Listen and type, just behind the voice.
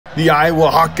The Iowa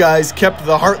Hawkeyes kept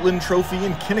the Heartland Trophy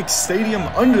in Kinnick Stadium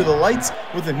under the lights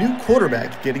with a new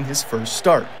quarterback getting his first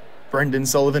start. Brendan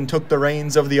Sullivan took the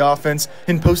reins of the offense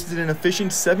and posted an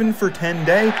efficient 7-for-10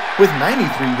 day with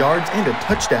 93 yards and a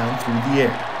touchdown through the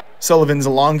air. Sullivan's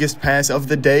longest pass of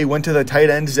the day went to the tight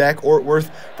end Zach Ortworth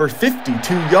for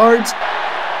 52 yards.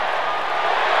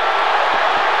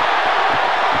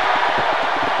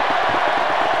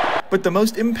 But the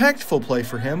most impactful play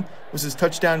for him was his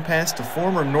touchdown pass to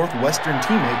former Northwestern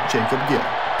teammate Jacob Gill.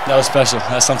 That was special.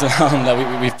 That's something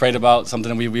that we've prayed about,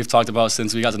 something that we've talked about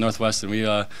since we got to Northwestern. We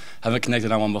haven't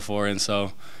connected on one before, and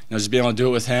so just being able to do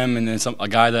it with him and then a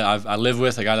guy that I live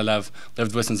with, a guy that I've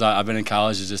lived with since I've been in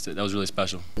college, that was really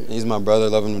special. He's my brother,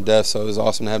 love him to death, so it was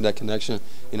awesome to have that connection.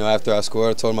 After I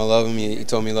scored, I told him I love him. He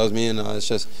told me he loves me, and it's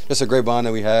just a great bond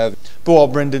that we have. But while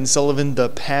Brendan Sullivan, the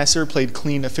passer, played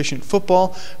clean, efficient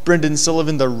football, Brendan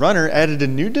Sullivan, the runner, added a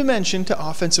new dimension to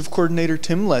offensive coordinator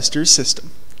Tim Lester's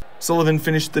system. Sullivan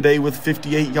finished the day with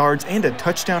 58 yards and a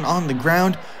touchdown on the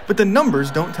ground, but the numbers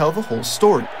don't tell the whole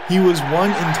story. He was one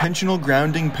intentional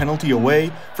grounding penalty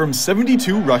away from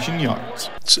 72 rushing yards.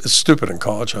 It's stupid in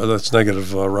college. That's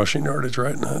negative rushing yardage,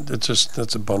 right?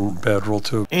 That's a bad rule,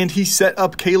 too. And he set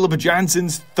up Caleb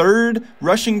Johnson's third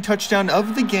rushing touchdown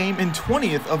of the game and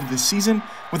 20th of the season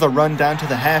with a run down to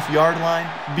the half-yard line,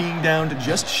 being down to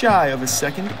just shy of a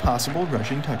second possible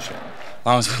rushing touchdown.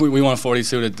 We won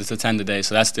 42 to 10 today,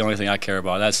 so that's the only thing I care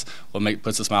about. That's what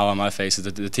puts a smile on my face. Is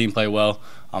that the team played well.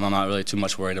 I'm not really too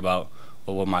much worried about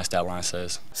what my stat line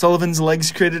says. Sullivan's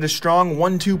legs created a strong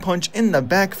 1-2 punch in the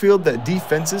backfield that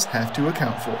defenses have to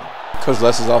account for. Coach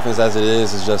Lester's offense, as it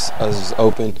is just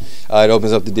open. It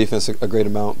opens up the defense a great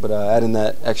amount, but adding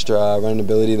that extra running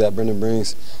ability that Brendan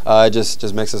brings, it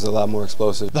just makes us a lot more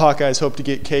explosive. The Hawkeyes hope to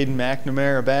get Caden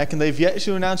McNamara back, and they've yet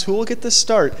to announce who will get the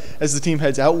start as the team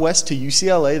heads out west to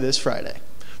UCLA this Friday.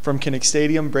 From Kinnick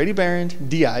Stadium, Brady Barron,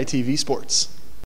 DITV Sports.